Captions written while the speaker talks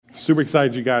Super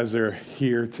excited you guys are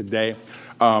here today.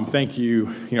 Thank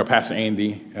you, Pastor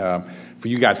Andy, for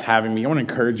you guys having me. I want to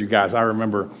encourage you guys. I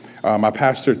remember my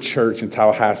pastor church in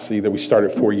Tallahassee that we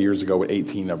started 4 years ago with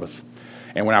 18 of us.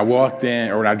 And when I walked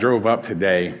in, or when I drove up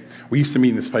today, we used to meet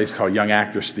in this place called Young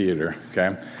Actors Theater,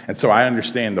 okay? And so I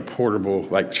understand the portable,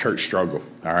 church struggle,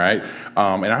 all right?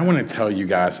 And I want to tell you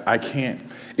guys,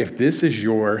 if this is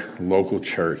your local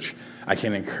church, I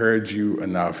can't encourage you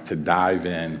enough to dive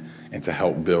in and to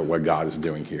help build what God is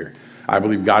doing here. I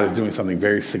believe God is doing something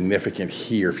very significant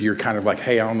here. If you're kind of like,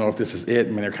 hey, I don't know if this is it,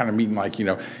 and they're kind of meeting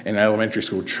in elementary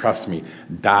school, trust me,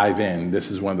 dive in. This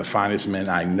is one of the finest men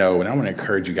I know, and I want to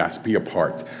encourage you guys, be a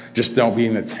part. Just don't be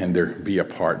an attender, be a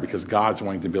part, because God's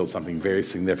wanting to build something very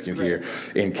significant here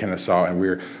in Kennesaw, and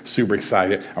we're super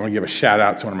excited. I want to give a shout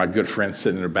out to one of my good friends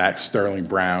sitting in the back, Sterling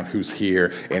Brown, who's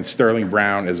here, and Sterling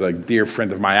Brown is a dear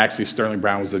friend of mine. Actually, Sterling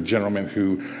Brown was a gentleman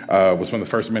who was one of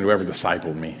the first men who ever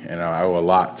discipled me, and I owe a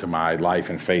lot to my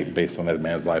life and faith based on that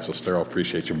man's life. So, Sterling,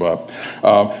 appreciate you, bub.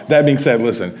 That being said,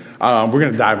 listen, we're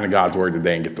going to dive into God's word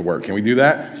today and get to work. Can we do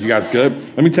that? You guys good?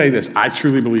 Let me tell you this. I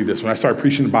truly believe this. When I started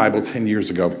preaching the Bible 10 years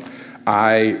ago,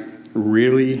 I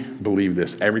really believe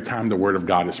this. Every time the word of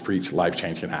God is preached, life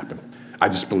change can happen. I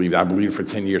just believe that. I believe it for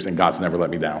 10 years, and God's never let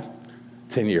me down.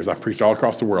 10 years. I've preached all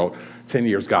across the world. 10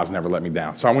 years, God's never let me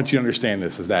down. So I want you to understand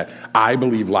this, is that I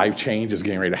believe life change is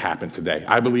getting ready to happen today.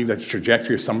 I believe that the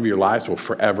trajectory of some of your lives will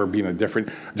forever be in a different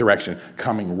direction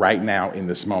coming right now in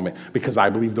this moment, because I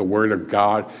believe the word of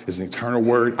God is an eternal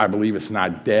word. I believe it's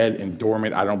not dead and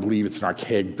dormant. I don't believe it's an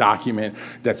archaic document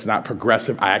that's not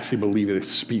progressive. I actually believe that it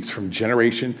speaks from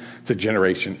generation to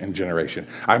generation and generation.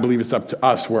 I believe it's up to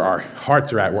us where our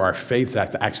hearts are at, where our faith's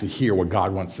at, to actually hear what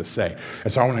God wants to say.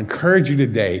 And so I want to encourage you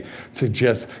today to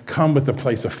just come with a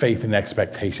place of faith and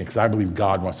expectation, because I believe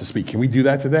God wants to speak. Can we do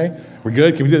that today? We're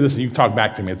good? Can we do this? And you talk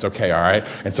back to me. It's okay, all right?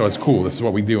 And so it's cool. This is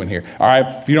what we do in here. All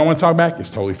right? If you don't want to talk back, it's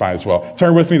totally fine as well.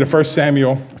 Turn with me to 1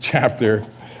 Samuel chapter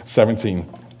 17.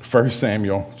 1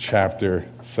 Samuel chapter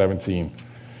 17.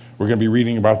 We're going to be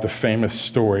reading about the famous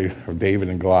story of David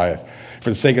and Goliath. For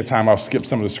the sake of time, I'll skip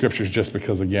some of the scriptures just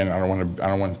because, again, I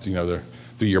don't want to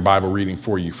do your Bible reading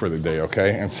for you for the day,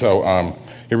 okay? And so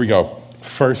here we go.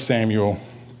 1 Samuel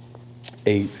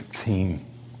 18.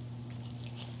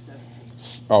 17.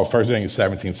 Oh, 1 Samuel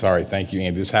 17. Sorry. Thank you,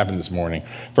 Andy. This happened this morning.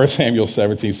 1 Samuel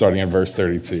 17, starting in verse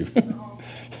 32.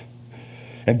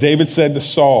 And David said to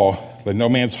Saul, let no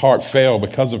man's heart fail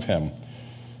because of him.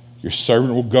 Your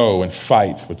servant will go and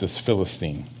fight with this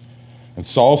Philistine. And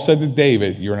Saul said to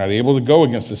David, you are not able to go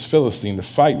against this Philistine to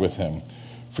fight with him,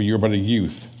 for you are but a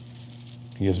youth.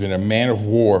 He has been a man of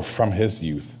war from his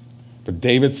youth. But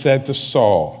David said to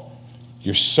Saul,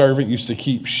 your servant used to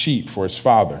keep sheep for his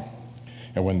father.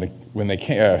 And when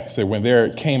there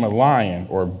came a lion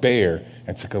or a bear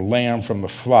and took a lamb from the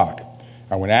flock,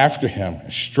 I went after him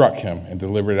and struck him and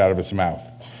delivered it out of his mouth.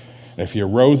 And if he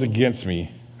arose against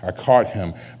me, I caught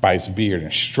him by his beard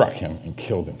and struck him and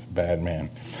killed him. Bad man.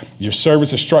 Your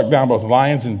servants have struck down both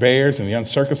lions and bears, and the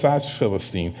uncircumcised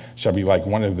Philistine shall be like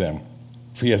one of them.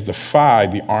 For he has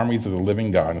defied the armies of the living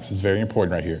God. And this is very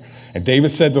important right here. And David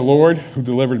said, the Lord who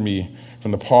delivered me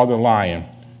from the paw of the lion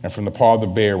and from the paw of the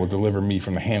bear will deliver me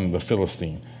from the hand of the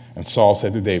Philistine. And Saul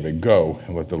said to David, go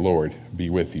and let the Lord be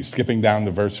with you. Skipping down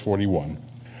to verse 41.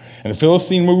 And the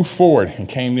Philistine moved forward and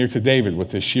came near to David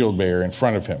with his shield bearer in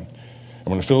front of him. And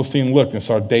when the Philistine looked and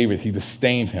saw David, he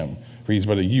disdained him, for he's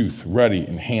but a youth, ruddy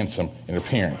and handsome in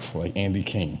appearance, like Andy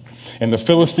King. And the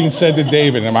Philistine said to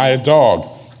David, am I a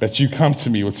dog that you come to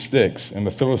me with sticks? And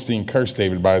the Philistine cursed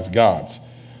David by his gods.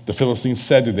 The Philistine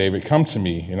said to David, come to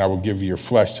me, and I will give you your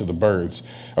flesh to the birds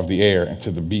of the air and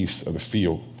to the beasts of the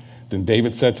field. Then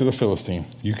David said to the Philistine,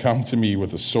 you come to me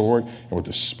with a sword and with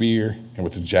a spear and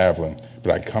with a javelin,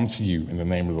 but I come to you in the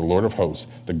name of the Lord of hosts,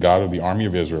 the God of the army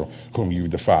of Israel, whom you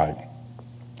defied.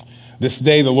 This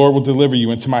day the Lord will deliver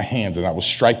you into my hands, and I will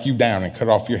strike you down and cut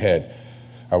off your head.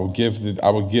 I will give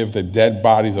the dead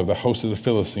bodies of the host of the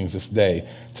Philistines this day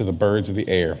to the birds of the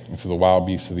air and to the wild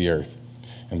beasts of the earth,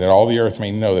 and that all the earth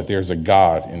may know that there is a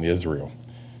God in Israel.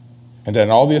 And that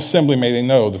in all the assembly may they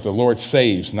know that the Lord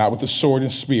saves, not with the sword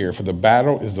and spear, for the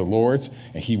battle is the Lord's,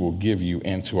 and he will give you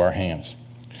into our hands.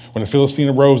 When the Philistine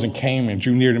arose and came and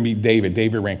drew near to meet David,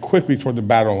 David ran quickly toward the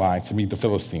battle line to meet the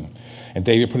Philistine. And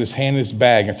David put his hand in his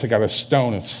bag and took out a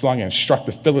stone and slung it and struck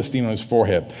the Philistine on his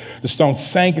forehead. The stone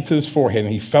sank into his forehead,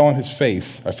 and he fell on his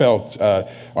face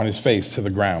to the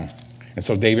ground. And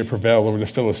so David prevailed over the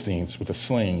Philistines with a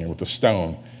sling and with a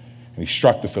stone, and he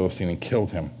struck the Philistine and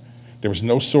killed him. There was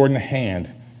no sword in the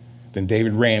hand. Then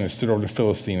David ran and stood over the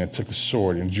Philistine and took the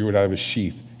sword and drew it out of his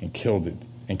sheath and killed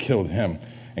him.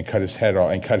 and cut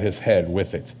his head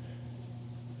with it.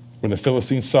 When the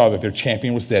Philistines saw that their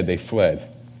champion was dead, they fled.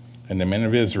 And the men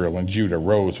of Israel and Judah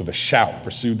rose with a shout,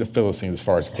 pursued the Philistines as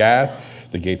far as Gath,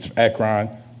 the gates of Ekron.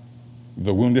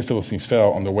 The wounded Philistines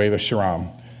fell on the way to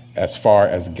Sharam, as far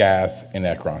as Gath and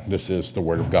Ekron. This is the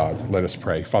word of God. Let us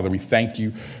pray. Father, we thank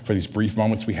you for these brief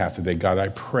moments we have today. God, I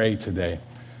pray today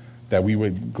that we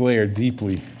would glare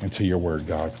deeply into your word,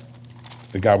 God.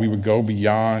 That, God, we would go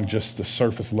beyond just the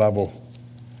surface level.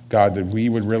 God, that we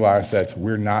would realize that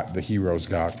we're not the heroes,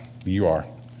 God. You are.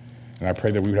 And I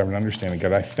pray that we would have an understanding.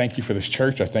 God, I thank you for this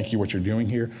church. I thank you what you're doing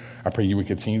here. I pray you would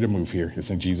continue to move here. It's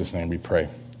in Jesus' name we pray.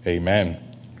 Amen.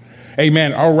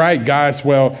 Amen. All right, guys.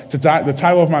 Well, the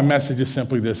title of my message is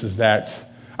simply this, is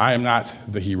that I am not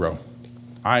the hero.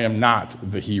 I am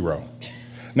not the hero.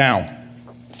 Now,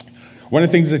 one of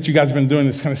the things that you guys have been doing in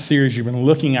this kind of series, you've been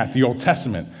looking at the Old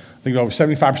Testament. I think over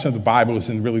 75% of the Bible is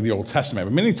in really the Old Testament.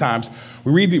 But many times,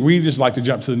 we just like to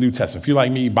jump to the New Testament. If you're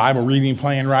like me, Bible reading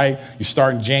plan, right? You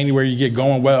start in January, you get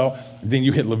going well, then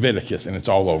you hit Leviticus, and it's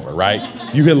all over,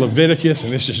 right? You hit Leviticus,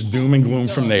 and it's just doom and gloom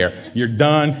from there. You're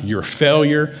done. You're a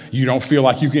failure. You don't feel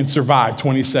like you can survive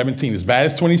 2017. As bad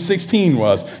as 2016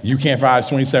 was, you can't survive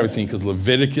 2017 because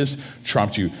Leviticus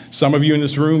trumped you. Some of you in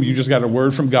this room, you just got a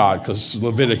word from God because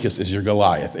Leviticus is your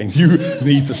Goliath, and you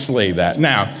need to slay that.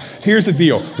 Now, here's the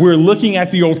deal. We're looking at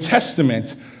the Old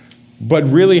Testament, but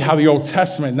really how the Old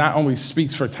Testament not only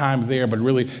speaks for time there, but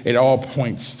really it all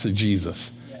points to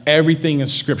Jesus. Everything in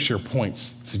Scripture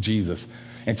points to Jesus.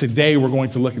 And today we're going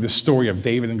to look at the story of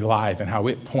David and Goliath and how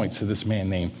it points to this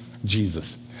man named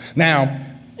Jesus. Now,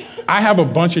 I have a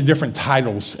bunch of different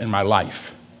titles in my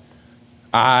life.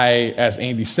 As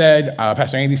Andy said,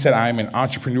 Pastor Andy said, I'm an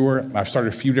entrepreneur. I've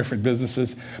started a few different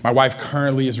businesses. My wife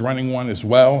currently is running one as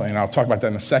well, and I'll talk about that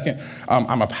in a second.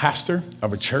 I'm a pastor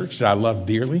of a church that I love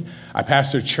dearly. I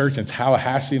pastor a church in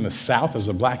Tallahassee in the South as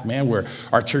a black man, where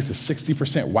our church is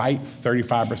 60% white,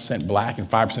 35% black, and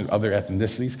 5% other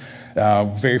ethnicities.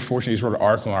 Very fortunate, he wrote an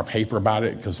article in our paper about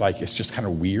it because, it's just kind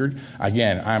of weird.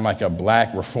 Again, I'm like a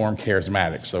black reformed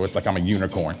charismatic, so it's like I'm a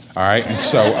unicorn, all right?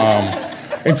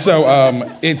 And so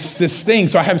it's this thing.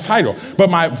 So I have a title,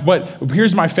 but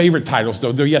here's my favorite titles,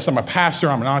 though. Yes, I'm a pastor,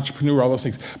 I'm an entrepreneur, all those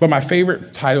things. But my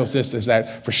favorite title is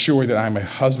that for sure that I'm a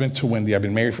husband to Wendy. I've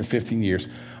been married for 15 years.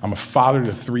 I'm a father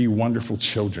to 3 wonderful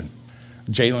children.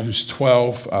 Jalen, who's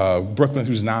 12, Brooklyn,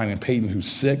 who's 9, and Peyton,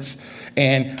 who's 6.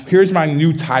 And here's my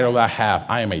new title that I have.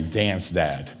 I am a dance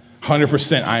dad.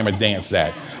 100% I am a dance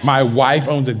dad. My wife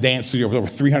owns a dance studio with over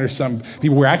 300-some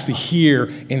people. We're actually here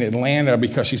in Atlanta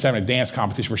because she's having a dance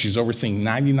competition where she's overseeing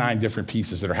 99 different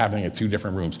pieces that are happening in 2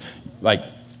 different rooms.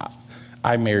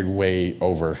 I married way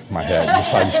over my head.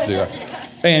 Just how I used to do that.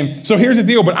 And so here's the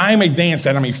deal, but I am a dance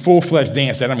dad. I mean, full-fledged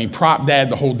dance dad. I mean, prop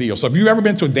dad, the whole deal. So if you've ever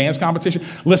been to a dance competition,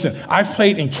 listen, I've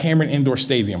played in Cameron Indoor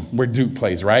Stadium where Duke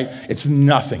plays, right? It's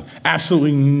nothing,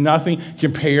 absolutely nothing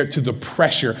compared to the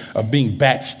pressure of being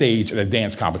backstage at a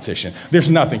dance competition. There's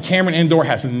nothing. Cameron Indoor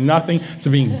has nothing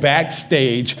to being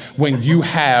backstage when you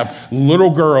have little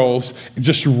girls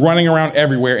just running around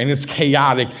everywhere and it's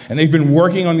chaotic. And they've been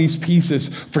working on these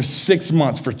pieces for 6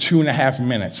 months, for 2.5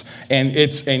 minutes.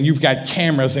 And you've got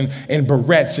cameras and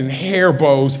barrettes and hair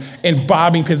bows and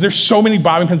bobbing pins. There's so many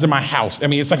bobbing pins in my house. I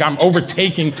mean, it's like I'm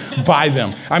overtaken by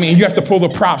them. I mean, you have to pull the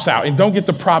props out. And don't get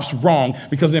the props wrong,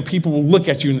 because then people will look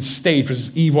at you in the stage with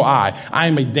this evil eye. I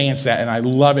am a dance dad, and I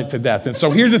love it to death. And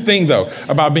so here's the thing, though,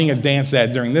 about being a dance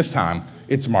dad during this time.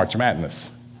 It's March Madness.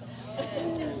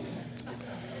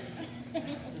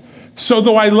 So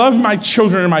though I love my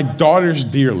children and my daughters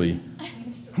dearly,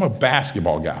 I'm a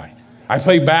basketball guy. I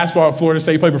played basketball at Florida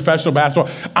State, played professional basketball.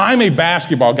 I'm a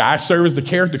basketball guy. I serve as the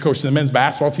character coach to the men's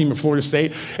basketball team at Florida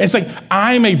State. And it's like,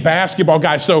 I'm a basketball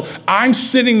guy. So I'm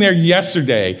sitting there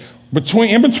yesterday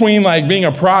in between being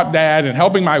a prop dad and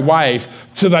helping my wife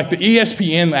to the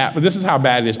ESPN app. But this is how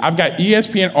bad it is. I've got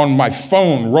ESPN on my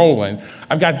phone rolling.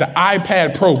 I've got the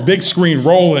iPad Pro big screen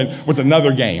rolling with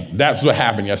another game. That's what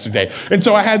happened yesterday. And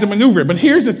so I had to maneuver it. But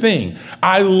here's the thing.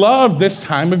 I love this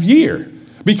time of year,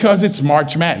 because it's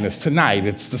March Madness. Tonight,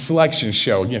 it's the selection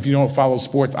show. Again, if you don't follow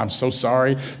sports, I'm so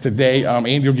sorry. Today,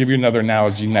 Andy will give you another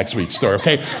analogy next week's story,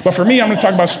 okay? But for me, I'm going to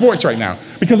talk about sports right now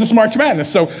because it's March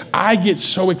Madness. So I get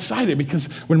so excited because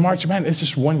when March Madness, it's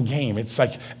just one game. It's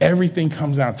like everything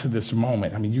comes down to this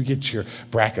moment. I mean, you get your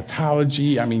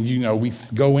bracketology. I mean, we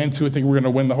go into it thinking we're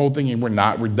going to win the whole thing, and we're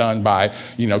not. We're done by,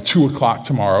 2 o'clock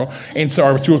tomorrow. And so,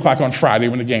 or 2 o'clock on Friday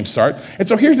when the games start. And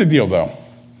so here's the deal, though.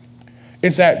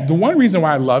 It's that the one reason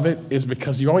why I love it is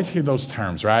because you always hear those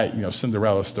terms, right?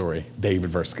 Cinderella story,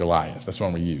 David versus Goliath. That's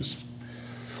one we use.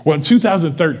 Well, in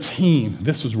 2013,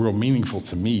 this was real meaningful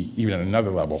to me, even at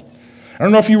another level. I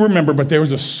don't know if you remember, but there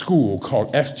was a school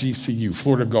called FGCU,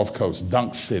 Florida Gulf Coast,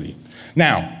 Dunk City.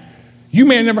 Now, you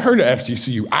may have never heard of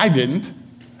FGCU. I didn't.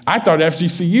 I thought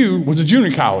FGCU was a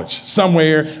junior college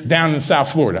somewhere down in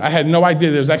South Florida. I had no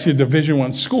idea there was actually a Division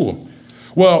I school.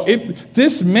 Well,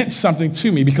 this meant something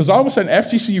to me because all of a sudden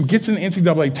FGCU gets in the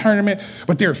NCAA tournament,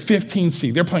 but they're 15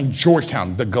 seed. They're playing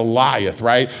Georgetown, the Goliath,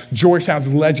 right? Georgetown's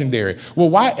legendary. Well,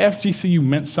 why FGCU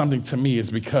meant something to me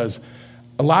is because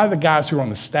a lot of the guys who are on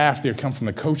the staff there come from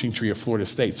the coaching tree of Florida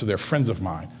State, so they're friends of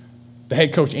mine. The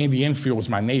head coach, Andy Enfield, was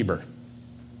my neighbor.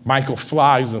 Michael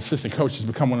Fly, who's an assistant coach, has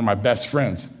become one of my best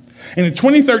friends. And in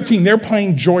 2013, they're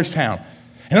playing Georgetown.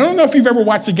 And I don't know if you've ever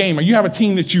watched a game or you have a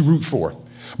team that you root for.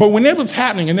 But when it was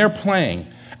happening and they're playing,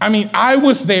 I mean, I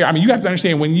was there. I mean, you have to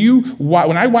understand,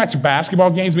 when I watch basketball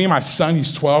games, me and my son,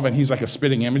 he's 12, and he's like a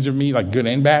spitting image of me, like good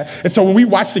and bad. And so when we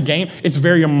watch the game, it's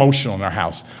very emotional in our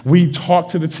house. We talk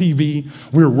to the TV.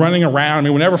 We're running around. I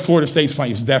mean, whenever Florida State's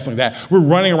playing, it's definitely that. We're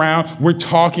running around. We're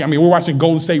talking. I mean, we're watching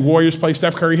Golden State Warriors play.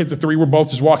 Steph Curry hits a three. We're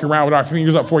both just walking around with our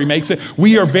fingers up before he makes it.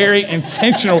 We are very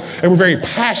intentional, and we're very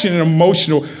passionate and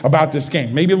emotional about this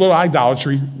game. Maybe a little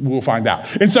idolatry. We'll find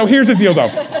out. And so here's the deal, though.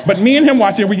 But me and him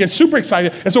watching, we get super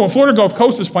excited. And so when Florida Gulf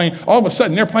Coast is playing, all of a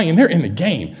sudden they're playing and they're in the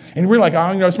game. And we're like,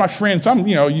 oh, it's my friend. So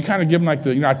you kind of give them like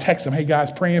I text them, hey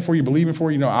guys, praying for you, believing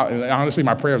for you. And honestly,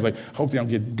 my prayer was like, hope they don't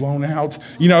get blown out.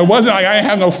 It wasn't like I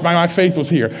didn't have my faith was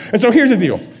here. And so here's the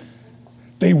deal.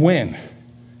 They win.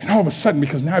 And all of a sudden,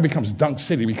 because now it becomes Dunk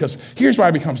City, because here's why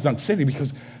it becomes Dunk City,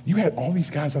 because you had all these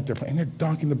guys out there playing, they're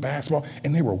dunking the basketball,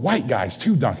 and they were white guys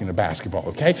too dunking the basketball,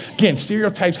 okay? Again,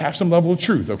 stereotypes have some level of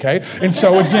truth, okay? And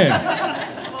so again,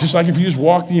 just like if you just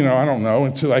walked,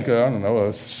 into like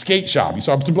a skate shop, you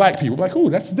saw some black people, like, ooh,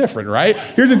 that's different, right?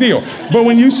 Here's the deal. But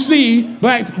when you see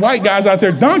white guys out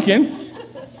there dunking,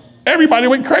 everybody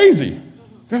went crazy.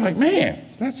 They're like, man,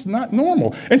 that's not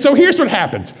normal. And so here's what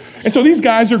happens. And so these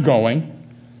guys are going.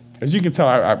 As you can tell,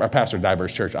 I pastor a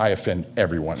diverse church. I offend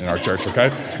everyone in our church,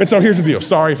 okay? And so here's the deal.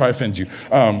 Sorry if I offend you.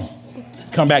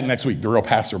 Come back next week. The real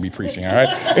pastor will be preaching, all right?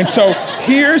 And so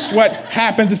here's what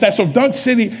happens. It's that, so Dunk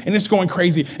City, and it's going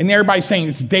crazy. And everybody's saying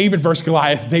it's David versus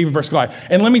Goliath, David versus Goliath.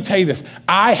 And let me tell you this.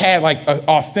 I had like an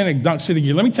authentic Dunk City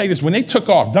gear. Let me tell you this. When they took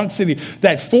off, Dunk City,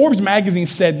 that Forbes magazine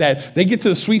said that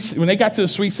when they got to the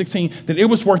Sweet 16, that it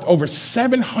was worth over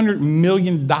 $700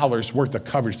 million worth of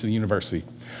coverage to the university.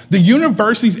 The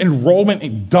university's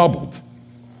enrollment doubled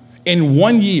in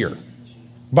 1 year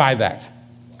by that.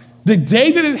 The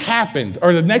day that it happened,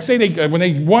 or the next day when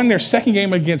they won their second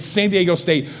game against San Diego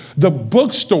State, the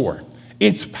bookstore,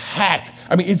 it's packed.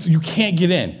 I mean, you can't get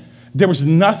in. There was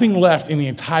nothing left in the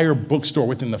entire bookstore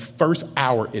within the first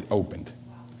hour it opened.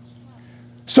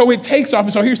 So it takes off.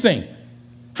 And so here's the thing.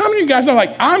 How many of you guys know,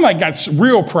 I'm got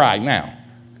real pride now.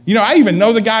 I even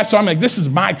know the guys, so I'm like, this is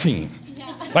my team.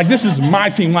 Like, this is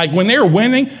my team. Like, when they're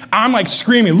winning, I'm like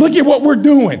screaming, look at what we're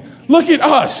doing. Look at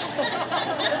us.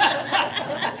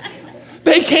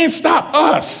 They can't stop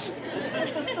us.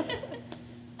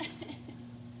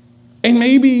 And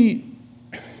maybe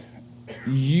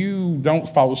you don't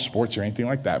follow sports or anything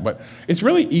like that, but it's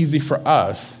really easy for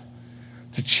us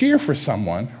to cheer for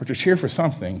someone or to cheer for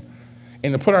something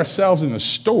and to put ourselves in the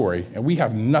story, and we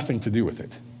have nothing to do with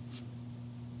it.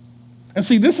 And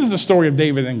see, this is the story of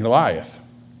David and Goliath.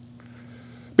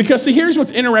 Because, see, here's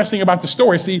what's interesting about the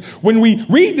story. See, when we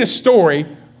read this story,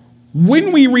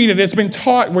 when we read it, it's been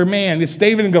taught where, man, it's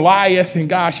David and Goliath, and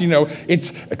gosh,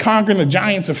 it's conquering the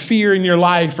giants of fear in your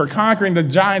life or conquering the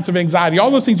giants of anxiety,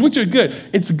 all those things, which are good.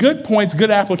 It's good points,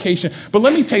 good application. But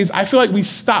let me tell you, I feel like we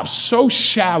stop so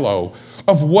shallow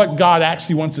of what God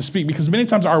actually wants to speak, because many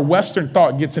times our Western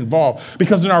thought gets involved,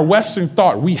 because in our Western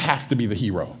thought, we have to be the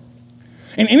hero.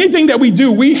 And anything that we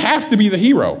do, we have to be the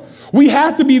hero. We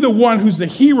have to be the one who's the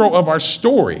hero of our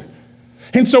story.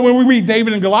 And so when we read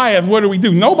David and Goliath, what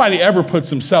do? Nobody ever puts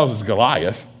themselves as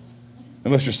Goliath,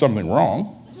 unless there's something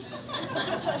wrong.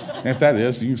 And if that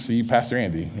is, you can see Pastor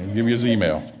Andy and give you his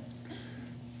email.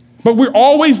 But we're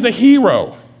always the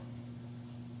hero.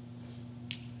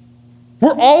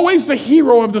 We're always the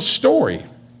hero of the story.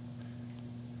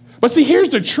 But see, here's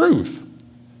the truth.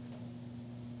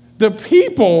 The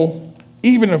people,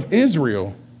 even of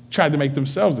Israel, tried to make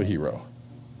themselves the hero.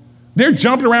 They're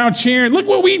jumping around cheering, look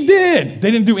what we did.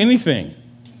 They didn't do anything.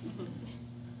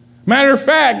 Matter of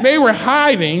fact, they were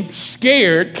hiding,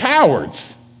 scared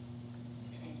cowards.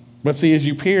 But see, as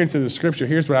you peer into the scripture,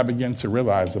 here's what I begin to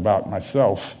realize about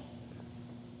myself.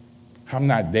 I'm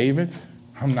not David.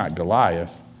 I'm not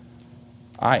Goliath.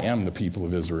 I am the people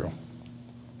of Israel.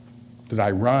 That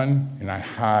I run and I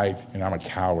hide and I'm a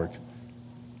coward.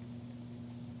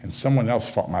 and someone else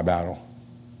fought my battle.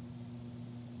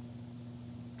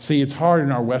 See, it's hard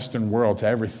in our Western world to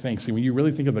ever think. See, when you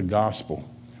really think of the gospel,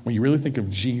 when you really think of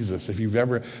Jesus, if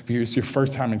it's your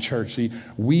first time in church, see,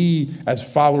 we as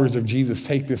followers of Jesus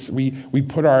take this, we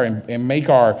put and make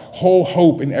our whole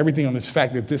hope and everything on this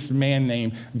fact that this man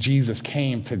named Jesus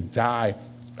came to die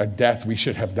a death we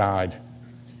should have died,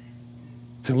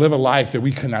 to live a life that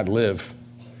we could not live.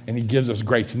 And he gives us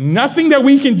grace. Nothing that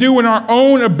we can do in our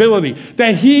own ability,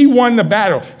 that he won the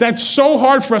battle. That's so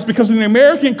hard for us because in the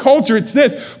American culture, it's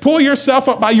this: pull yourself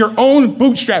up by your own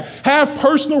bootstrap. Have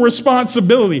personal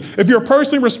responsibility. If you're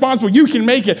personally responsible, you can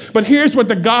make it. But here's what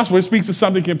the gospel speaks to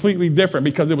something completely different,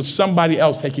 because it was somebody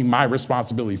else taking my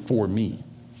responsibility for me.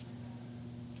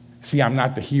 See, I'm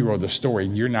not the hero of the story,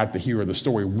 and you're not the hero of the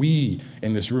story. We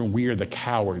in this room, we are the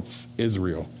cowards,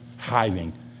 Israel,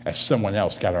 hiding as someone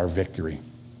else got our victory.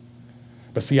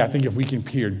 But see, I think if we can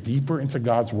peer deeper into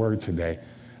God's word today,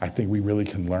 I think we really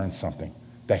can learn something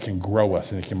that can grow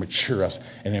us and it can mature us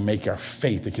and then make our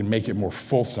faith, it can make it more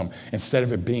fulsome instead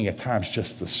of it being at times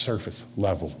just the surface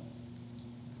level.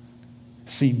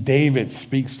 See, David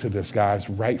speaks to this, guys,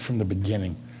 right from the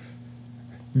beginning.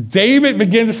 David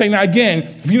begins to say, now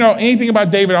again, if you know anything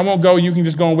about David, I won't go, you can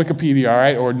just go on Wikipedia, all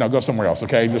right? Or no, go somewhere else,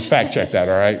 okay? Just fact check that,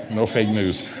 all right? No fake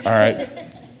news, all right?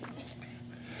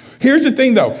 Here's the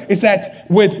thing, though, is that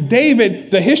with David,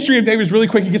 the history of David is really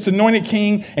quick. He gets anointed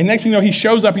king, and next thing you know, he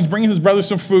shows up. He's bringing his brothers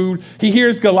some food. He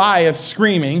hears Goliath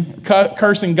screaming,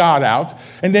 cursing God out.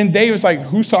 And then David's like,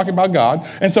 who's talking about God?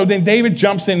 And so then David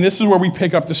jumps in. This is where we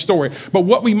pick up the story. But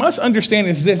what we must understand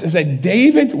is this, is that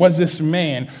David was this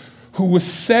man who was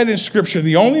said in Scripture,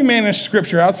 the only man in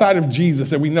Scripture outside of Jesus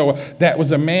that we know of, that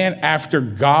was a man after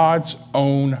God's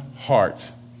own heart.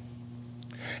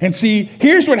 And see,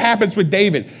 here's what happens with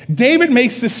David. David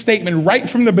makes this statement right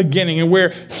from the beginning, and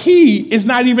where he is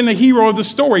not even the hero of the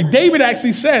story. David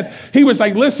actually says, he was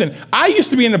like, listen, I used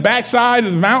to be in the backside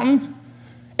of the mountain,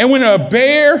 and when a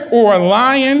bear or a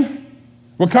lion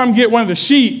would come get one of the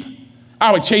sheep,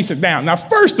 I would chase it down. Now,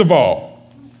 first of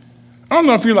all, I don't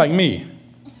know if you're like me,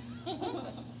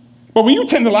 but when you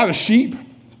tend a lot of sheep,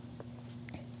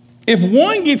 if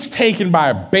one gets taken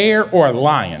by a bear or a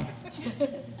lion,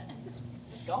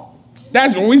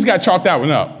 that's what we got chalked that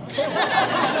one up.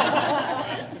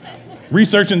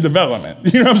 Research and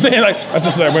development. You know what I'm saying? Like, that's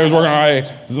just like, we was working on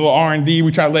a little R&D.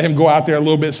 We try to let him go out there a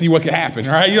little bit, see what could happen,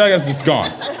 right? You're like, it's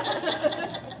gone.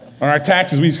 On our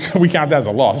taxes, we count that as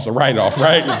a loss. It's a write-off,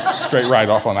 right? Straight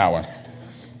write-off on that one.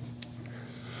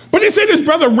 But he said his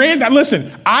brother ran down.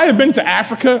 Listen, I have been to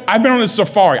Africa. I've been on a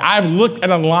safari. I've looked at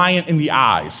a lion in the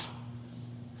eyes.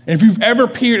 And if you've ever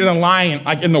peered at a lion,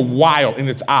 like in the wild, in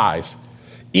its eyes,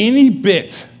 any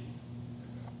bit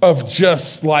of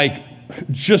just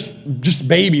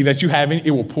baby that you have in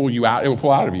it will pull you out. It will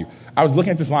pull out of you. I was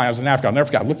looking at this lion. I was in Africa. I'll never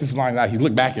forget. I looked at this lion in the eye. He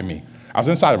looked back at me. I was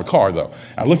inside of a car, though.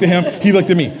 I looked at him. He looked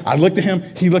at me. I looked at him.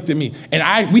 He looked at me.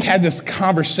 And we had this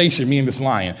conversation, me and this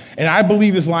lion. And I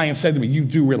believe this lion said to me, you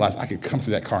do realize I could come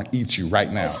to that car and eat you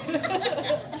right now.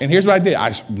 And here's what I did.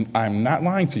 I'm not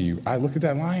lying to you. I looked at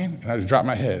that lion, and I just dropped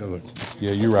my head. I was like,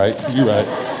 yeah, you're right. You're right.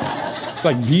 It's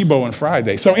like Debo and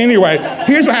Friday. So anyway,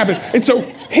 here's what happened.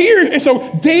 And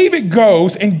so David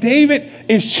goes, and David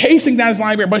is chasing down his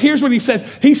lion bear. But here's what he says.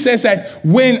 He says that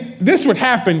when this would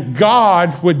happen,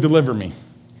 God would deliver me.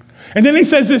 And then he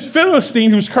says this Philistine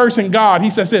who's cursing God,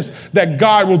 he says this, that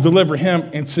God will deliver him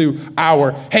into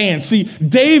our hands. See,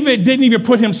 David didn't even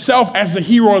put himself as the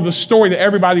hero of the story that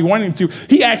everybody wanted to.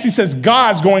 He actually says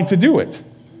God's going to do it.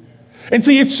 And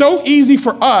see, it's so easy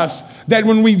for us that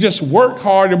when we just work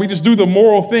hard and we just do the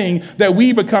moral thing, that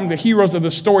we become the heroes of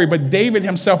the story. But David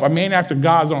himself, a man after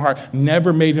God's own heart,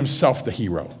 never made himself the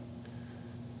hero.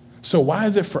 So why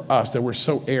is it for us that we're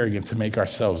so arrogant to make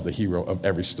ourselves the hero of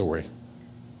every story?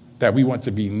 That we want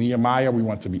to be Nehemiah, we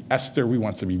want to be Esther, we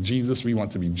want to be Jesus, we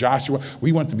want to be Joshua.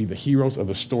 We want to be the heroes of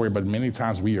the story, but many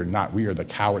times we are not. We are the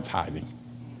cowards hiding.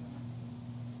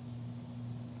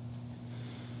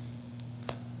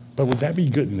 But would that be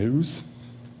good news?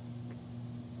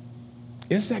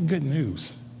 Is that good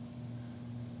news?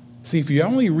 See, if you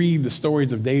only read the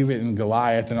stories of David and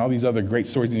Goliath and all these other great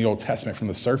stories in the Old Testament from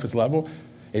the surface level,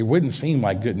 it wouldn't seem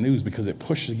like good news because it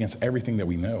pushes against everything that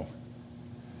we know.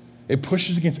 It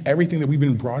pushes against everything that we've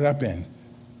been brought up in.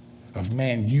 Of,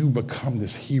 man, you become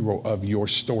this hero of your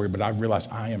story, but I realize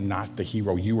I am not the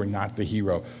hero. You are not the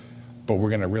hero. But we're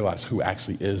going to realize who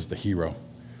actually is the hero.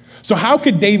 So how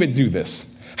could David do this?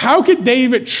 How could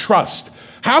David trust?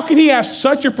 How could he have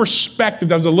such a perspective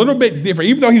that was a little bit different?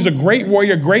 Even though he's a great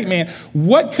warrior, great man,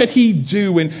 what could he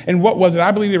do and what was it?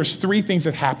 I believe there was three things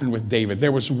that happened with David.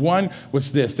 There was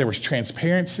this. There was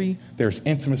transparency, there was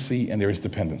intimacy, and there was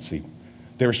dependency.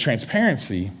 There was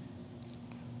transparency,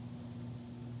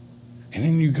 and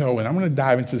then you go, and I'm going to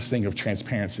dive into this thing of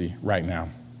transparency right now.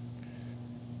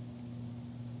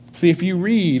 See, if you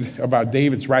read about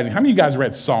David's writing, how many of you guys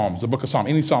read Psalms, the book of Psalms,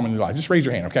 any psalm in your life? Just raise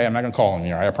your hand, okay? I'm not going to call on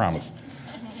you, all right? I promise.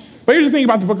 But here's the thing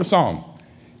about the book of Psalms.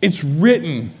 It's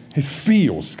written, it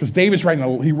feels, because David's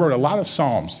writing, he wrote a lot of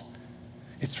Psalms.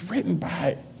 It's written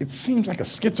by, it seems like a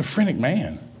schizophrenic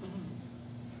man.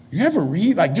 You ever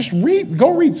read,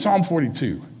 go read Psalm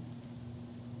 42.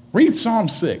 Read Psalm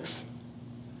 6.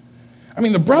 I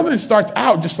mean, the brother starts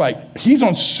out just like he's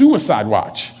on suicide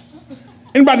watch.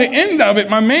 And by the end of it,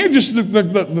 my man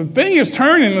the thing is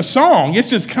turning the song. It's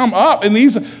just come up,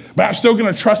 but I'm still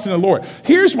going to trust in the Lord.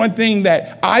 Here's one thing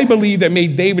that I believe that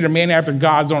made David a man after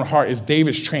God's own heart is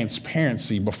David's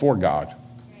transparency before God.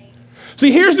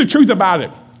 See, here's the truth about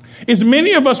it. Is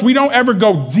many of us, we don't ever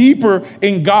go deeper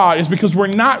in God is because we're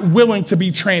not willing to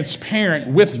be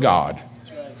transparent with God.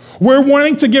 We're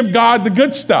wanting to give God the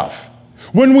good stuff.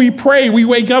 When we pray, we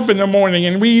wake up in the morning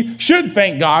and we should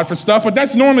thank God for stuff, but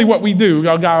that's normally what we do.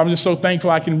 Oh, God, I'm just so thankful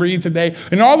I can breathe today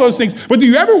and all those things. But do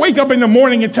you ever wake up in the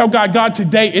morning and tell God, God,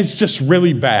 today is just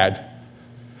really bad?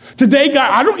 Today, God,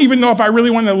 I don't even know if I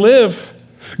really want to live.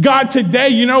 God, today,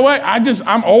 you know what?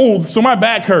 I'm old, so my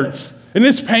back hurts and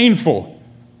it's painful.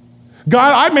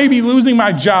 God, I may be losing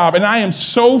my job and I am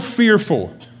so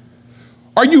fearful.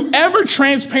 Are you ever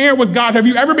transparent with God? Have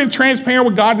you ever been transparent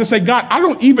with God to say, God, I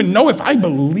don't even know if I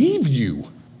believe you?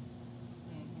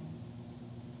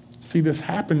 See, this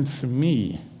happened to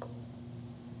me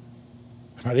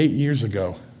about 8 years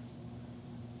ago.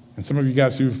 And some of you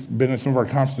guys who've been at some of our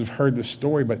conferences have heard this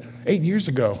story, but 8 years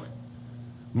ago,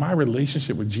 my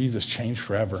relationship with Jesus changed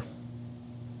forever.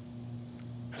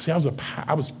 See,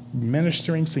 I was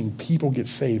ministering, seeing people get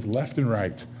saved left and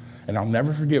right. And I'll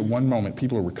never forget one moment,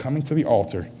 people were coming to the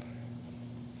altar.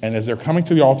 And as they're coming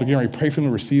to the altar, getting ready to pray for them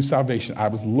to receive salvation, I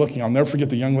was looking. I'll never forget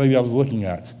the young lady I was looking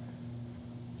at.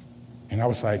 And I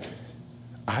was like,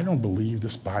 I don't believe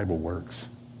this Bible works.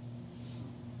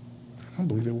 I don't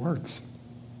believe it works.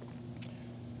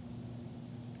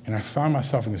 And I found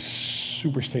myself in this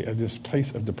super state, this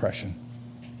place of depression,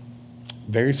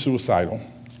 very suicidal.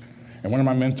 And one of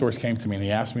my mentors came to me and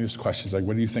he asked me this question. He's like,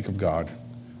 what do you think of God?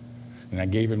 And I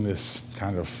gave him this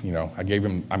kind of,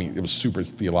 it was super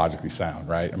theologically sound,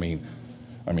 right? I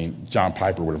mean, John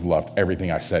Piper would have loved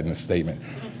everything I said in this statement.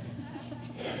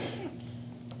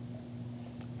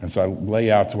 And so I lay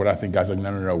out to what I think God's like,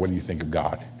 no, what do you think of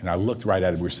God? And I looked right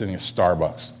at it. We were sitting at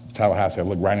Starbucks, Tallahassee. I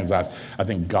looked right in his eyes. I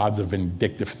think God's a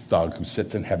vindictive thug who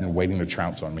sits in heaven waiting to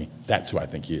trounce on me. That's who I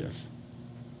think he is.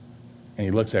 And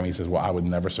he looks at me and he says, well, I would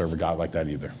never serve a God like that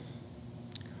either.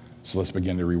 So let's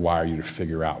begin to rewire you to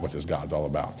figure out what this God's all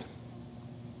about.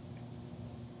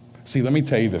 See, let me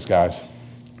tell you this, guys.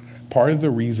 Part of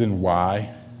the reason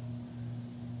why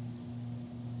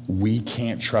we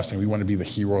can't trust and we want to be the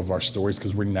hero of our stories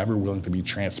because we're never willing to be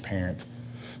transparent.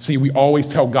 See, we always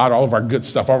tell God all of our good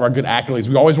stuff, all of our good accolades.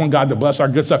 We always want God to bless our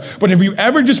good stuff. But have you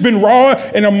ever just been raw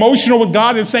and emotional with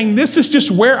God and saying, this is just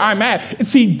where I'm at? And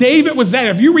see, David was that.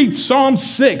 If you read Psalm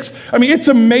 6, it's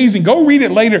amazing. Go read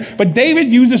it later. But David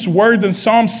uses words in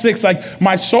Psalm 6 like,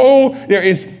 my soul, there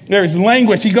is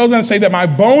languish. He goes on to say that my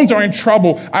bones are in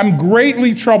trouble. I'm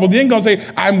greatly troubled. Then goes to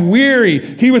say, I'm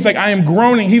weary. He was like, I am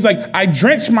groaning. He's like, I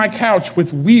drench my couch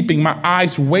with weeping. My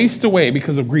eyes waste away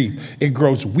because of grief. It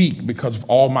grows weak because of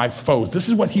all my foes. This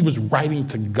is what he was writing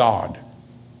to God.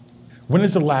 When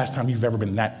is the last time you've ever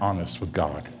been that honest with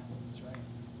God?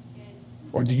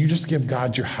 Or do you just give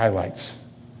God your highlights?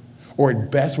 Or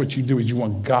at best what you do is you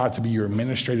want God to be your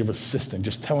administrative assistant,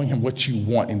 just telling him what you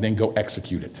want and then go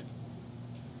execute it.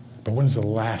 But when is the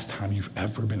last time you've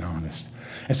ever been honest?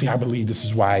 And see, I believe this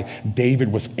is why David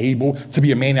was able to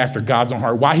be a man after God's own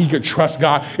heart. Why he could trust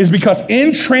God is because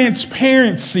in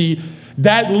transparency,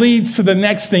 that leads to the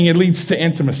next thing. It leads to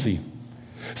intimacy.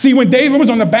 See, when David was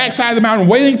on the backside of the mountain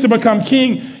waiting to become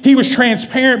king, he was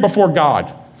transparent before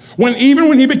God. Even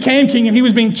when he became king and he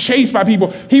was being chased by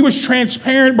people, he was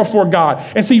transparent before God.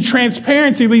 And see,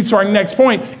 transparency leads to our next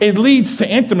point. It leads to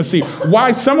intimacy.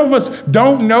 Why some of us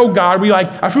don't know God,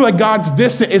 I feel like God's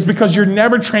distant, is because you're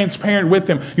never transparent with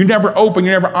him. You're never open.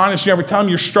 You're never honest. You never tell him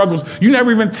your struggles. You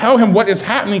never even tell him what is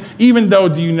happening, even though,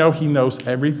 do you know he knows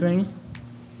everything?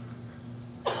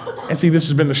 And see, this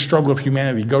has been the struggle of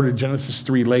humanity. Go to Genesis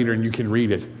 3 later and you can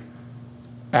read it.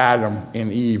 Adam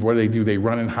and Eve, what do? They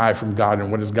run and hide from God.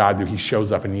 And what does God do? He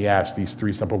shows up and he asks these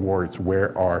three simple words,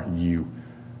 where are you?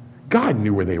 God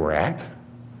knew where they were at.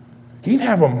 He didn't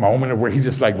have a moment of where he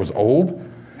just like was old.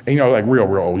 And, like real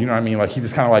old. You know what I mean? Like he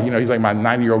just kind of like, he's like my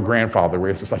 90-year-old grandfather where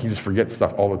it's just like he just forgets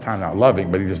stuff all the time. Not loving,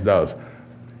 but he just does.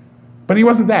 But he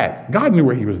wasn't that. God knew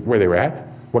where they were at.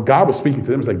 What God was speaking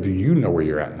to them is like, do you know where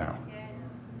you're at now?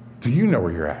 Do you know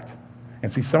where you're at?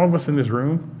 And see, some of us in this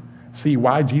room, see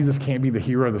why Jesus can't be the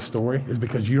hero of the story is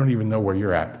because you don't even know where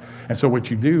you're at. And so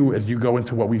what you do is you go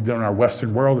into what we've done in our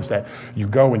Western world is that you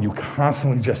go and you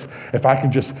constantly just, if I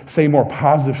can just say more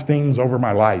positive things over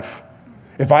my life,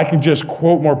 if I can just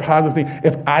quote more positive things,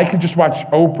 if I can just watch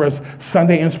Oprah's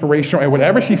Sunday Inspirational and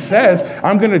whatever she says,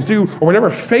 I'm going to do, or whatever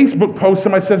Facebook post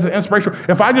somebody says is inspirational,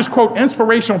 if I just quote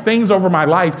inspirational things over my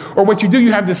life, or what you do,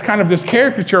 you have this kind of this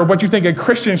caricature of what you think a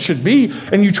Christian should be,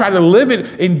 and you try to live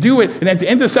it and do it, and at the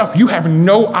end of itself, you have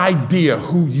no idea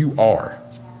who you are.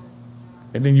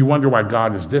 And then you wonder why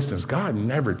God is distant. God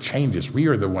never changes. We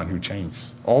are the one who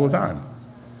changes all the time.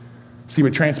 See,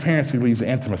 but transparency leads to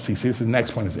intimacy. See, this is the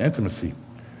next point is intimacy.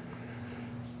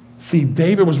 See,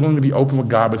 David was willing to be open with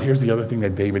God, but here's the other thing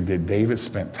that David did. David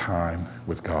spent time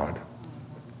with God.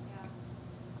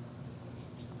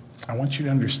 I want you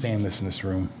to understand this in this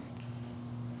room,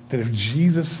 that if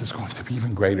Jesus is going to be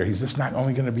even greater, he's just not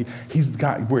only going to be, he's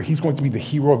going to be the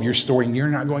hero of your story and you're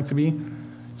not going to be,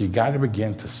 you got to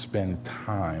begin to spend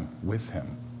time with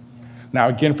him. Now,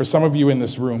 again, for some of you in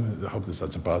this room, I hope this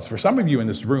doesn't buzz. For some of you in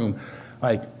this room,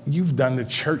 like you've done the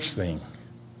church thing.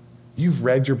 You've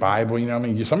read your Bible,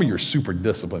 some of you are super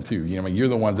disciplined too. You're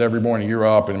the ones every morning you're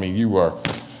up and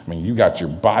you got your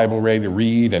Bible ready to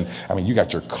read and you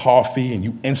got your coffee and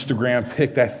you Instagram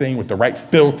pick that thing with the right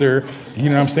filter,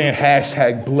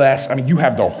 hashtag bless. You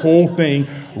have the whole thing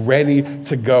ready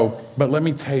to go. But let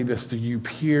me tell you this, do you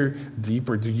peer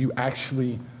deeper? Do you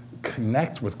actually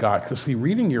connect with God? Because see,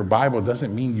 reading your Bible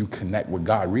doesn't mean you connect with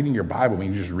God. Reading your Bible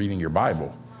means you're just reading your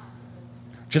Bible.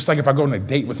 Just like if I go on a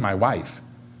date with my wife,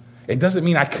 it doesn't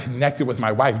mean I connected with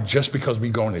my wife just because we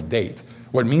go on a date.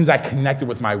 What it means I connected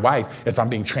with my wife, if I'm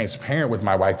being transparent with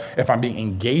my wife, if I'm being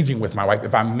engaging with my wife,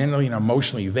 if I'm mentally and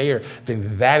emotionally there,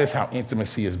 then that is how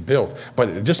intimacy is built.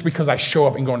 But just because I show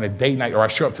up and go on a date night or I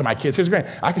show up to my kids, here's the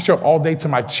thing, I can show up all day to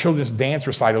my children's dance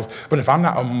recitals, but if I'm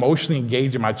not emotionally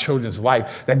engaged in my children's life,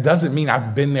 that doesn't mean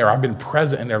I've been there, I've been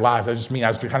present in their lives. That just means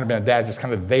I've kind of been a dad, just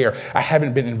kind of there. I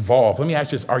haven't been involved. Let me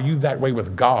ask you this, are you that way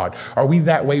with God? Are we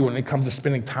that way when it comes to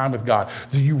spending time with God?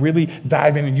 Do you really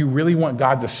dive in and you really want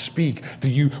God to speak? Do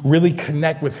you really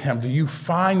connect with him? Do you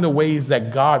find the ways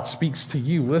that God speaks to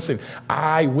you? Listen,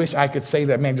 I wish I could say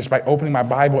that, man, just by opening my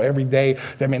Bible every day,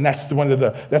 that's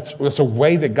a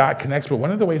way that God connects. But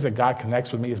one of the ways that God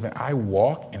connects with me is, man, I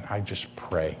walk and I just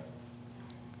pray.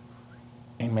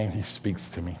 And man, he speaks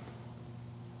to me.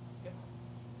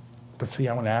 But see,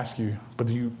 I want to ask you,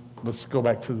 let's go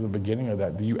back to the beginning of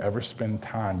that. Do you ever spend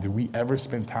time? Do we ever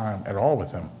spend time at all with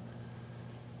him?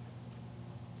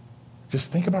 Just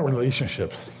think about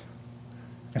relationships.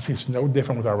 And see, it's no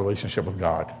different with our relationship with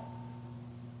God.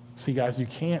 See, guys, you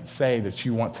can't say that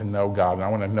you want to know God and I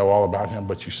want to know all about him,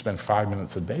 but you spend 5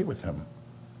 minutes a day with him.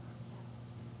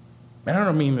 And I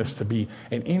don't mean this to be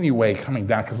in any way coming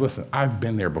down, because listen, I've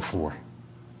been there before.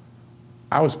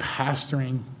 I was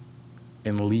pastoring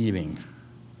and leading,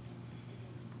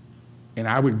 and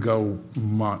I would go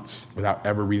months without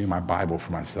ever reading my Bible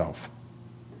for myself.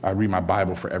 I'd read my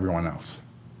Bible for everyone else.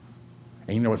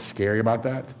 And you know what's scary about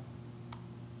that?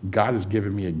 God has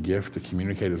given me a gift to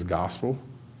communicate his gospel.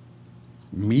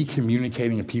 Me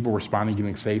communicating and people responding,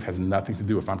 getting saved has nothing to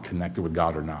do if I'm connected with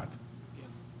God or not.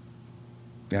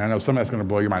 And I know some of that's going to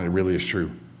blow your mind. It really is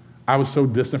true. I was so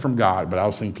distant from God, but I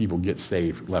was seeing people get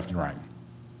saved left and right.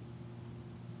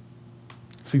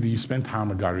 See, do you spend time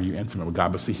with God? Or are you intimate with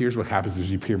God? But see, here's what happens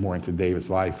as you peer more into David's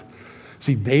life.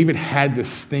 See, David had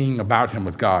this thing about him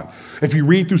with God. If you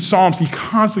read through Psalms, he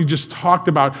constantly just talked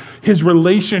about his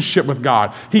relationship with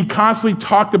God. He constantly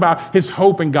talked about his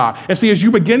hope in God. And see, as you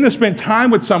begin to spend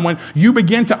time with someone, you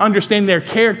begin to understand their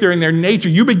character and their nature.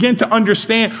 You begin to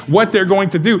understand what they're going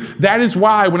to do. That is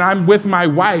why when I'm with my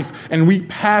wife and we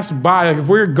pass by, like if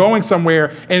we're going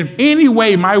somewhere, and in any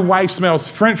way my wife smells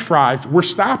French fries, we're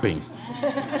stopping.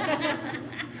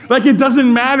 Like, it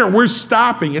doesn't matter. We're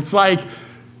stopping. It's like,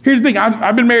 here's the thing.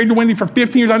 I've been married to Wendy for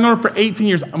 15 years. I've known her for 18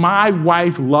 years. My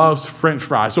wife loves French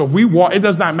fries. So if we walk, it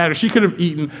does not matter. She could have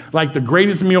eaten like the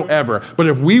greatest meal ever. But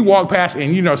if we walk past,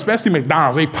 and especially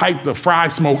McDonald's, they pipe the fry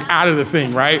smoke out of the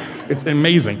thing, right? It's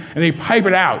amazing. And they pipe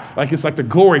it out like it's like the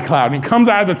glory cloud. And it comes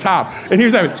out of the top. And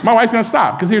here's that. My wife's going to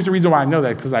stop. Because here's the reason why I know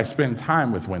that. Because I spend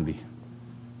time with Wendy.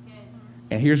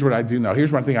 And here's what I do know.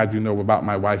 Here's one thing I do know about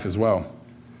my wife as well.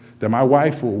 That my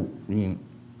wife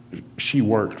she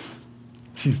works.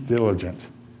 She's diligent.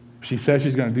 If she says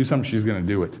she's going to do something, she's going to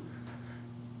do it.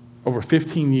 Over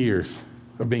 15 years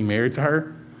of being married to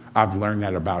her, I've learned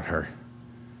that about her.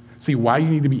 See, why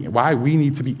we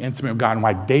need to be intimate with God and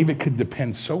why David could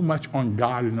depend so much on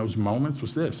God in those moments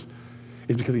was this.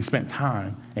 Is because he spent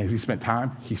time, and as he spent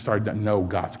time, he started to know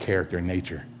God's character and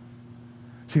nature.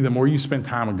 See, the more you spend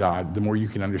time with God, the more you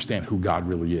can understand who God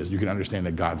really is. You can understand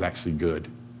that God's actually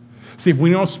good. See, if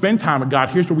we don't spend time with God,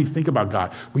 here's what we think about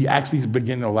God. We actually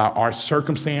begin to allow our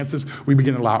circumstances, we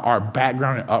begin to allow our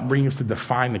background and upbringings to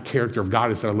define the character of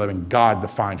God instead of letting God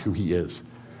define who he is.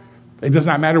 It does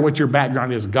not matter what your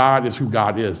background is. God is who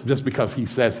God is just because he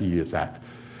says he is that.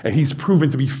 And he's proven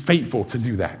to be faithful to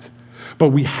do that. But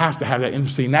we have to have that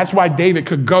intimacy. And that's why David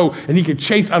could go and he could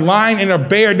chase a lion and a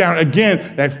bear down.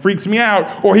 Again, that freaks me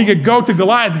out. Or he could go to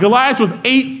Goliath. Goliath was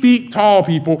 8 feet tall,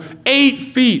 people.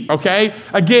 8 feet, okay?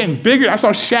 Again, bigger. I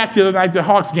saw Shaq the other night at the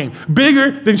Hawks game.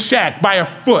 Bigger than Shaq by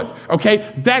a foot,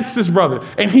 okay? That's this brother.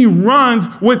 And he runs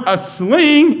with a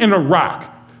sling and a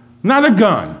rock. Not a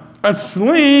gun. A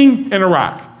sling and a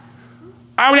rock.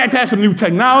 I would have to have some new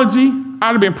technology.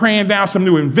 I'd have been praying down some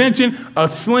new invention, a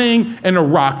sling and a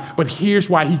rock. But here's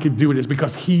why he could do it is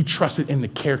because he trusted in the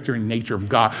character and nature of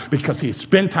God, because he had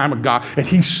spent time with God and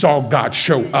he saw God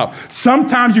show up.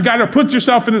 Sometimes you got to put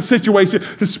yourself in a situation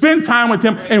to spend time with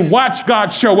him and watch God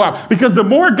show up. Because the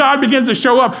more God begins to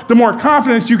show up, the more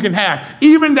confidence you can have.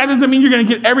 Even that doesn't mean you're going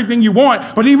to get everything you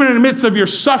want, but even in the midst of your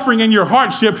suffering and your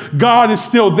hardship, God is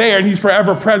still there and he's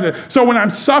forever present. So when I'm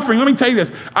suffering, let me tell you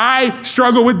this, I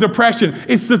struggle with depression.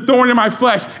 It's the thorn in my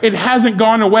flesh. It hasn't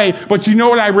gone away. But you know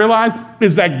what I realized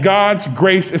is that God's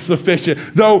grace is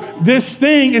sufficient. Though this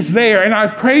thing is there and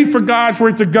I've prayed for God for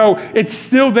it to go, it's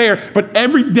still there. But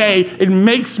every day it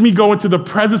makes me go into the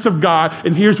presence of God.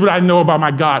 And here's what I know about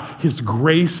my God. His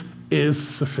grace is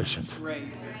sufficient. Right.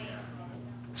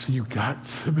 So you got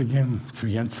to begin to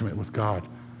be intimate with God.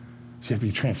 So you have to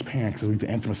be transparent because it leads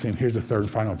to intimacy. And here's the third and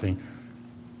final thing.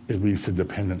 It leads to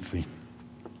dependency.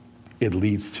 It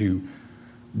leads to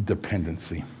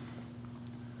dependency.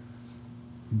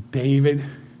 David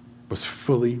was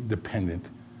fully dependent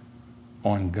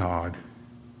on God.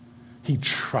 He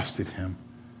trusted him.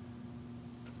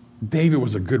 David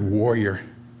was a good warrior.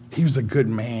 He was a good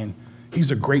man. He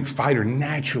was a great fighter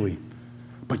naturally.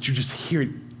 But you just hear it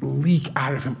leak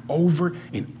out of him over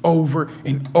and over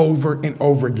and over and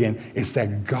over again. It's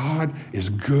that God is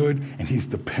good and he's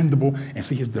dependable. And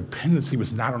see, his dependency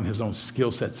was not on his own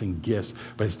skill sets and gifts,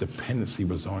 but his dependency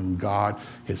was on God,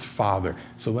 his Father.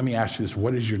 So let me ask you this.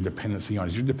 What is your dependency on?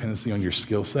 Is your dependency on your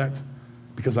skill set?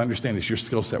 Because understand this, your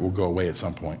skill set will go away at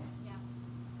some point. Yeah.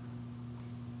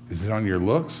 Is it on your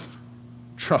looks?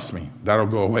 Trust me, that'll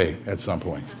go away at some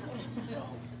point.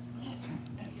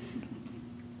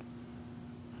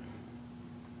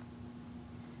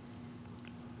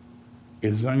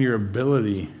 Is on your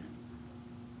ability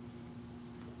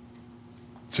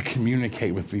to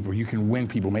communicate with people. You can win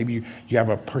people. Maybe you have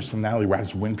a personality where I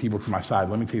just win people to my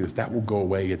side. Let me tell you this, that will go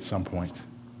away at some point.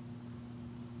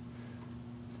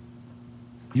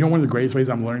 You know, one of the greatest ways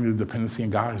I'm learning the dependency on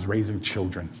God is raising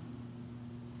children.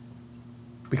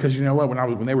 Because you know what,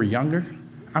 when they were younger,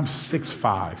 I'm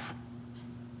 6'5".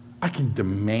 I can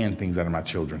demand things out of my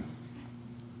children.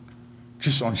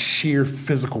 Just on sheer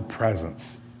physical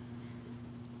presence.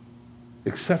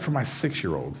 Except for my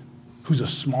 6-year-old, who's the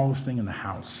smallest thing in the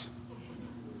house.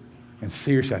 And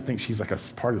seriously, I think she's like a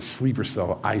part of the sleeper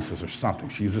cell of ISIS or something.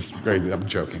 She's just crazy. I'm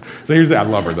joking. So here's the, I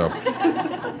love her though.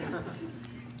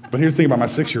 But here's the thing about my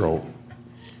 6-year-old.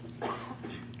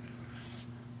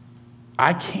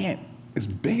 I can't, as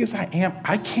big as I am,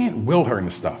 I can't will her into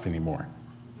stuff anymore.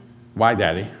 Why,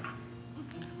 Daddy?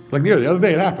 Like the other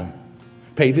day it happened.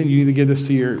 Peyton, you need to give this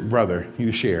to your brother. You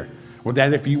need to share. Well,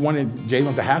 Dad, if you wanted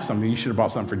Jalen to have something, you should have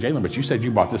bought something for Jalen, but you said you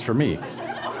bought this for me.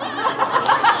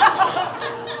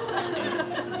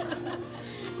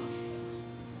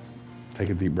 Take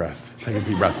a deep breath. Take a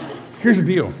deep breath. Here's the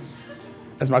deal.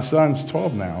 As my son's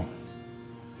 12 now,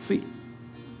 see,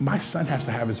 my son has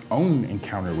to have his own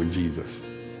encounter with Jesus.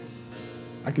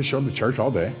 I can show him to church all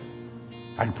day.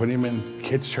 I can put him in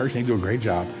kids' church, and he do a great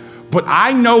job. But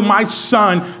I know my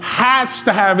son has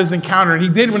to have his encounter, and he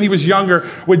did when he was younger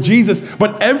with Jesus.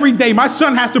 But every day, my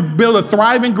son has to build a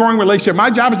thriving, growing relationship. My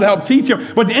job is to help teach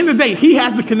him. But at the end of the day, he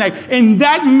has to connect. And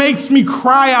that makes me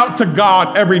cry out to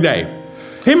God every day.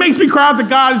 It makes me cry out to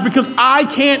God because I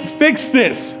can't fix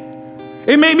this.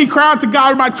 It made me cry out to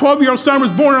God when my 12-year-old son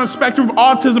was born on a spectrum of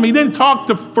autism. He didn't talk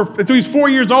until he was 4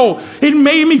 years old. It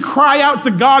made me cry out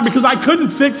to God because I couldn't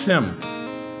fix him.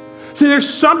 See, there's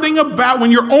something about when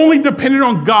you're only dependent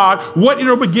on God, what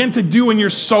it'll begin to do in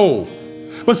your soul.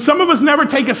 But some of us never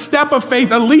take a step of faith,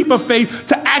 a leap of faith,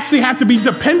 to actually have to be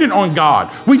dependent on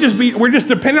God. We're just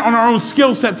dependent on our own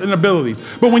skill sets and abilities.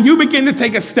 But when you begin to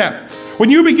take a step, when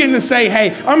you begin to say,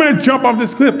 hey, I'm going to jump off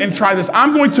this cliff and try this,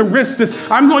 I'm going to risk this,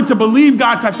 I'm going to believe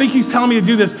God because I think he's telling me to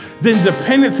do this, then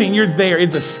dependency and you're there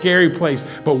is a scary place.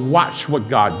 But watch what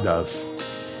God does.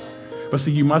 But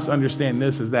see, you must understand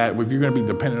this, is that if you're going to be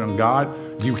dependent on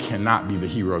God, you cannot be the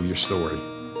hero of your story.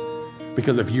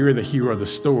 Because if you're the hero of the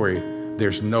story,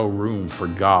 there's no room for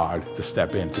God to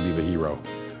step in to be the hero.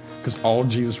 Because all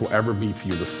Jesus will ever be to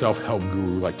you, the self-help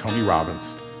guru like Tony Robbins.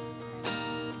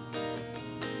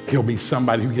 He'll be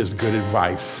somebody who gives good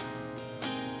advice,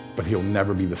 but he'll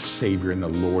never be the Savior and the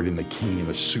Lord and the King and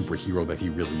the superhero that he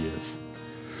really is.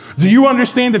 Do you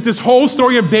understand that this whole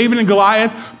story of David and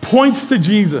Goliath points to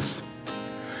Jesus?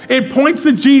 It points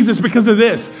to Jesus because of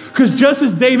this. Because just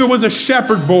as David was a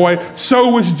shepherd boy, so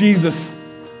was Jesus.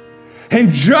 And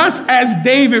just as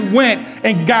David went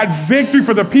and got victory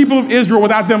for the people of Israel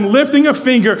without them lifting a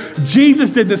finger,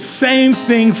 Jesus did the same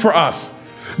thing for us.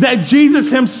 That Jesus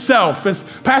himself, as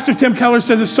Pastor Tim Keller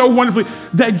says it so wonderfully,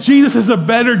 that Jesus is a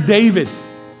better David.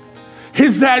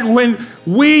 Is that when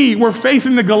we were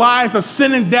facing the Goliath of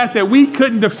sin and death that we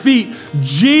couldn't defeat,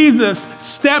 Jesus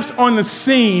steps on the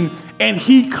scene and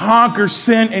he conquers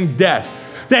sin and death.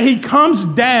 That he comes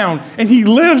down and he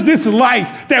lives this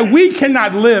life that we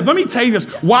cannot live. Let me tell you this,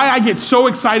 why I get so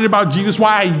excited about Jesus,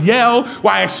 why I yell,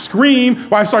 why I scream,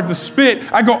 why I start to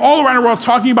spit. I go all around the world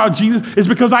talking about Jesus is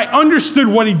because I understood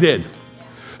what he did.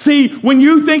 See, when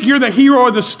you think you're the hero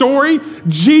of the story,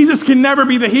 Jesus can never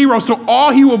be the hero. So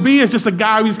all he will be is just a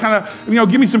guy who's kind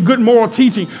of, give me some good moral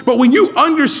teaching. But when you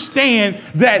understand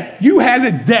that you had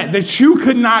a debt that you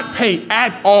could not pay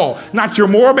at all, not your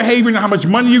moral behavior, not how much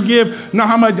money you give, not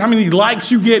how many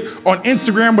likes you get on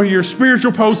Instagram or your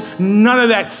spiritual posts, none of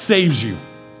that saves you.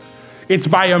 It's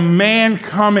by a man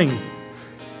coming.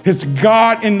 It's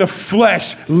God in the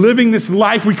flesh living this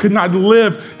life we could not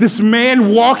live. This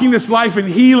man walking this life and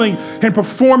healing and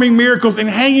performing miracles and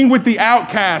hanging with the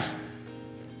outcast.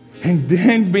 And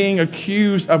then being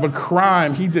accused of a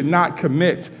crime he did not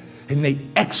commit. And they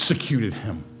executed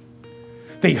him.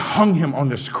 They hung him on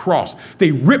this cross.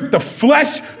 They ripped the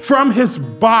flesh from his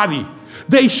body.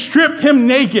 They stripped him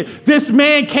naked. This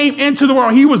man came into the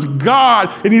world. He was God,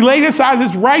 and he laid aside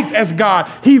his rights as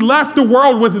God. He left the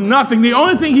world with nothing. The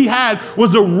only thing he had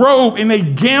was a robe, and they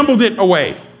gambled it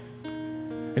away.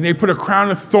 And they put a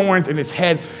crown of thorns in his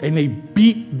head, and they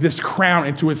beat this crown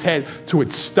into his head till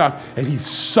it stuck, and he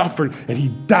suffered, and he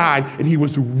died, and he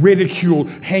was ridiculed,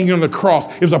 hanging on the cross.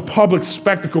 It was a public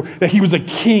spectacle that he was a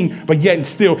king, but yet and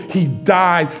still he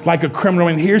died like a criminal.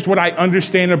 And here's what I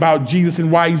understand about Jesus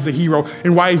and why he's the hero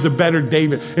and why he's a better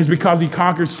David. It's because he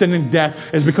conquered sin and death.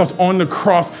 It's because on the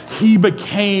cross, he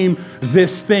became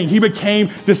this thing. He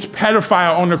became this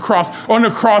pedophile on the cross. On the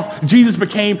cross, Jesus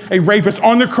became a rapist.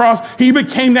 On the cross, he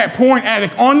became that porn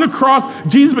addict. On the cross,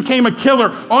 Jesus became a killer.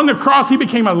 On the cross, he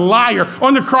became a liar.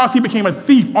 On the cross, he became a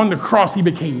thief. On the cross, he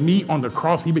became me. On the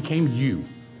cross, he became you.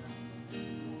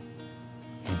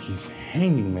 And he's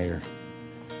hanging there.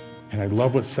 And I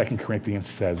love what 2 Corinthians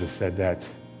says. It said that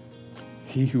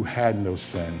he who had no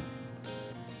sin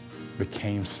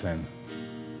became sin.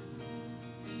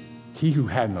 He who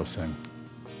had no sin.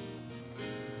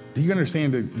 Do you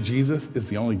understand that Jesus is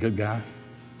the only good guy?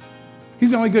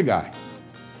 He's the only good guy.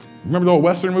 Remember the old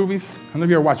Western movies? How many of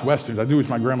you ever watched Westerns? I do with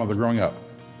my grandmother growing up.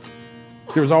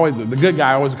 There was always, the good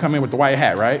guy always come in with the white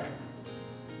hat, right?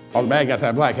 All the bad guys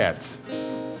have black hats.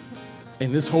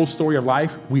 In this whole story of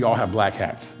life, we all have black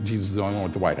hats. Jesus is the only one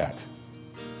with the white hat.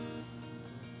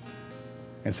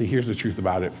 And see, here's the truth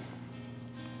about it.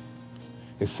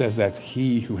 It says that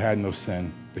he who had no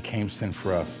sin became sin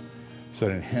for us, so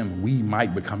that in him we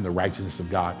might become the righteousness of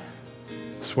God.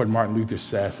 That's what Martin Luther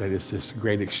says, that it's this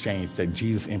great exchange, that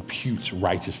Jesus imputes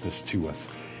righteousness to us.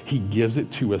 He gives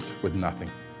it to us with nothing.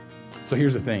 So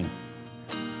here's the thing.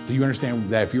 Do you understand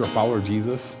that if you're a follower of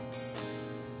Jesus,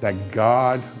 that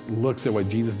God looks at what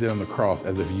Jesus did on the cross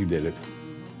as if you did it?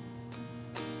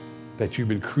 That you've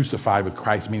been crucified with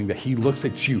Christ, meaning that he looks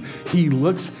at you. He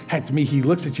looks at me. He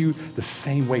looks at you the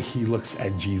same way he looks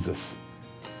at Jesus.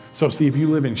 So see, if you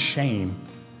live in shame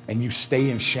and you stay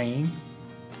in shame,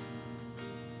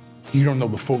 you don't know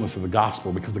the fullness of the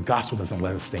gospel, because the gospel doesn't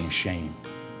let us stay in shame.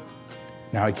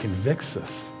 Now, it convicts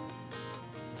us,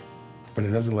 but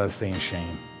it doesn't let us stay in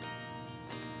shame.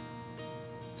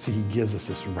 See, he gives us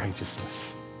this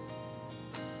righteousness.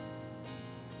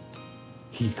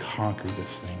 He conquered this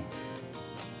thing.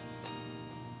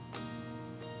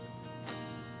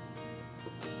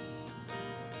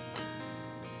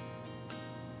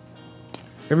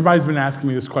 Everybody's been asking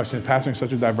me this question. Pastoring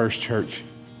such a diverse church,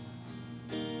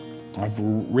 I've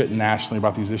written nationally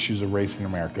about these issues of race in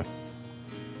America.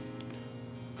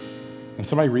 And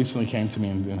somebody recently came to me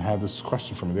and had this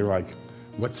question for me. They were like,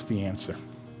 what's the answer?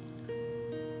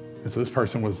 And so this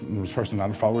person was not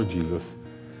a follower of Jesus.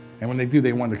 And when they do,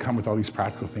 they wanted to come with all these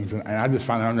practical things. And I just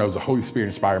found out, I don't know, it was a Holy Spirit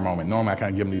inspired moment. Normally I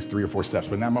kind of give them these 3 or 4 steps.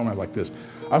 But in that moment, I was like this.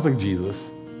 I was like, Jesus.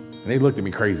 And they looked at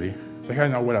me crazy. Like, I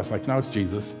don't know what else. Like, no, it's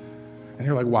Jesus. And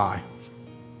they're like, why?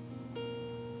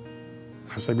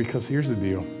 I was like, because here's the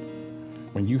deal.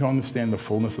 When you understand the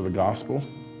fullness of the gospel,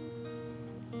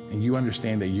 and you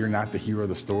understand that you're not the hero of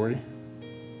the story,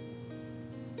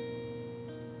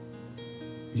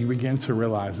 you begin to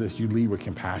realize this. You lead with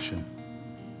compassion.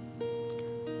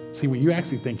 See, when you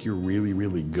actually think you're really,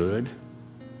 really good,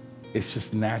 it's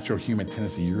just natural human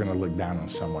tendency. You're going to look down on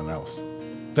someone else.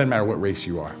 Doesn't matter what race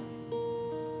you are.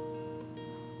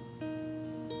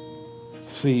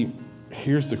 See,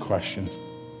 here's the question.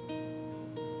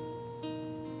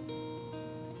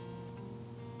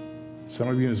 Some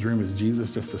of you in this room, is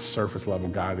Jesus just a surface level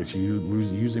guy that you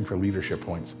using for leadership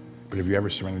points? But have you ever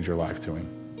surrendered your life to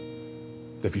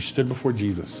him? That if you stood before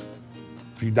Jesus,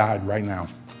 if you died right now,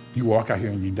 you walk out here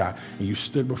and you die, and you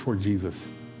stood before Jesus,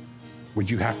 would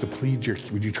you try to plead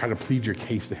your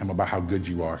case to him about how good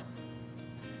you are?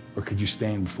 Or could you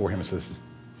stand before him and say,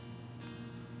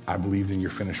 I believed in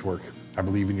your finished work. I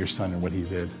believe in your son and what he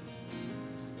did.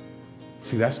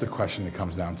 See, that's the question it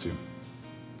comes down to.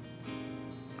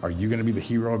 Are you going to be the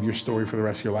hero of your story for the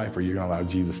rest of your life, or are you going to allow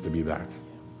Jesus to be that?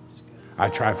 I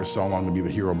tried for so long to be the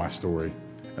hero of my story,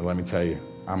 and let me tell you,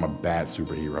 I'm a bad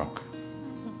superhero.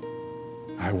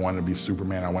 I want to be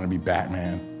Superman. I want to be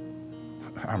Batman.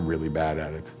 I'm really bad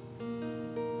at it.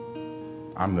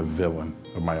 I'm the villain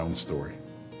of my own story.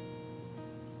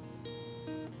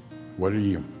 What are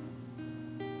you?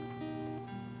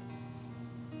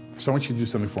 So I want you to do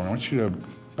something for me. I want you to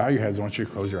bow your heads. I want you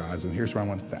to close your eyes. And here's what I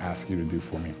want to ask you to do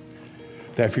for me.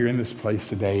 That if you're in this place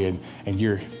today and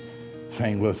you're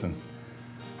saying, listen,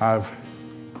 I've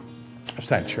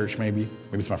sat in church maybe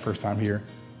it's my first time here,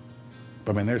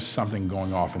 but man, there's something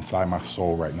going off inside my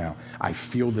soul right now. I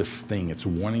feel this thing. It's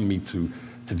wanting me to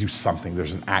do something.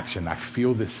 There's an action. I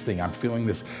feel this thing. I'm feeling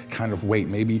this kind of weight.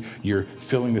 Maybe you're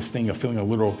feeling this thing of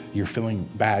you're feeling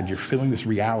bad. You're feeling this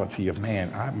reality of,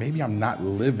 man, maybe I'm not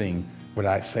living what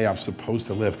I say I'm supposed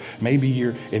to live. Maybe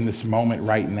you're in this moment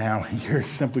right now and you're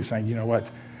simply saying, you know what?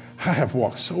 I have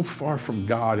walked so far from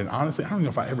God, and honestly, I don't know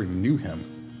if I ever knew him.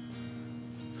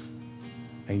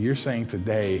 And you're saying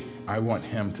today, I want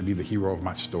him to be the hero of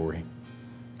my story.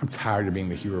 I'm tired of being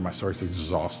the hero of my story. It's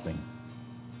exhausting.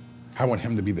 I want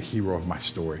him to be the hero of my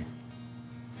story.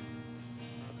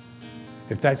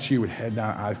 If that's you with head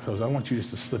down, eyes closed, I want you just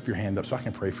to slip your hand up so I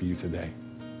can pray for you today.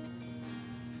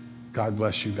 God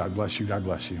bless you, God bless you, God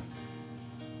bless you.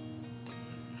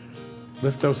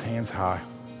 Lift those hands high.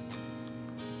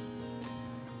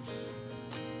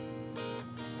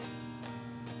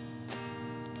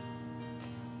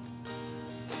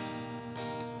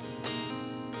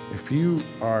 If you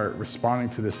are responding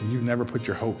to this and you've never put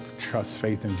your hope, trust,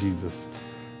 faith in Jesus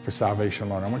for salvation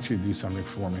alone, I want you to do something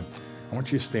for me. I want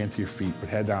you to stand to your feet with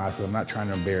head down. I'm not trying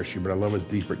to embarrass you, but I love what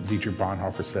Dietrich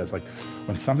Bonhoeffer says. Like,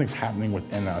 when something's happening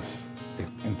within us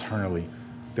internally,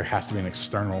 there has to be an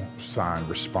external sign,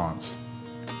 response.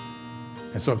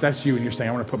 And so if that's you and you're saying,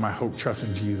 I want to put my hope, trust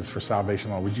in Jesus for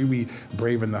salvation alone, would you be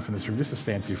brave enough in this room just to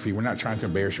stand to your feet? We're not trying to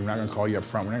embarrass you. We're not going to call you up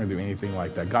front. We're not going to do anything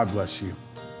like that. God bless you.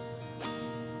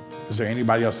 Is there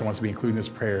anybody else that wants to be included in this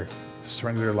prayer to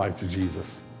surrender their life to Jesus?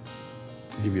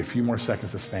 I'll give you a few more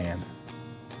seconds to stand.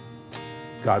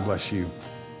 God bless you.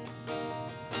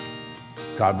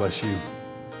 God bless you.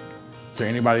 Is there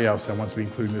anybody else that wants to be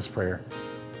included in this prayer?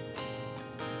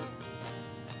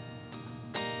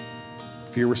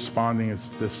 If you're responding, it's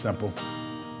this simple.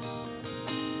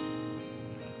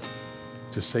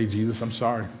 Just say, Jesus, I'm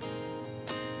sorry.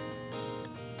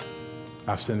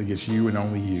 I've sinned against you and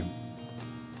only you.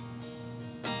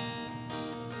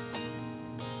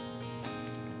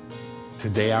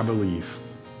 Today I believe.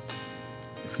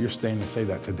 If you're standing and say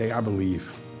that, today I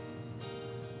believe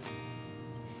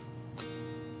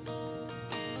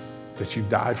that you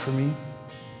died for me.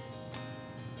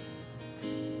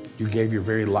 You gave your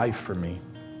very life for me.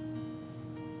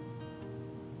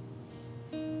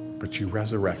 But you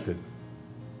resurrected,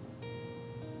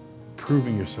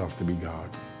 proving yourself to be God.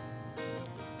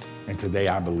 And today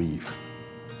I believe.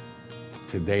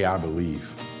 Today I believe.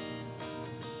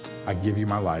 I give you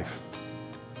my life.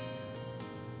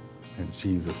 In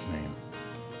Jesus' name.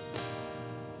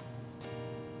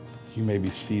 You may be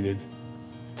seated.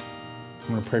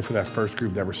 I'm going to pray for that first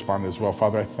group that responded as well.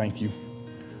 Father, I thank you.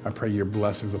 I pray your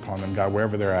blessings upon them, God,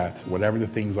 wherever they're at, whatever the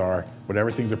things are, whatever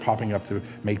things are popping up to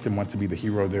make them want to be the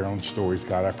hero of their own stories,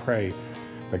 God, I pray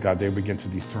that, God, they begin to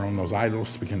dethrone those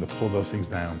idols, begin to pull those things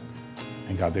down,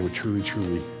 and, God, they would truly,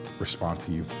 truly respond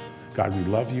to you. God, we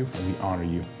love you and we honor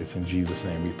you. It's in Jesus'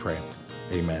 name we pray.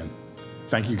 Amen.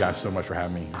 Thank you guys so much for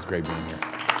having me. It's great being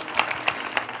here.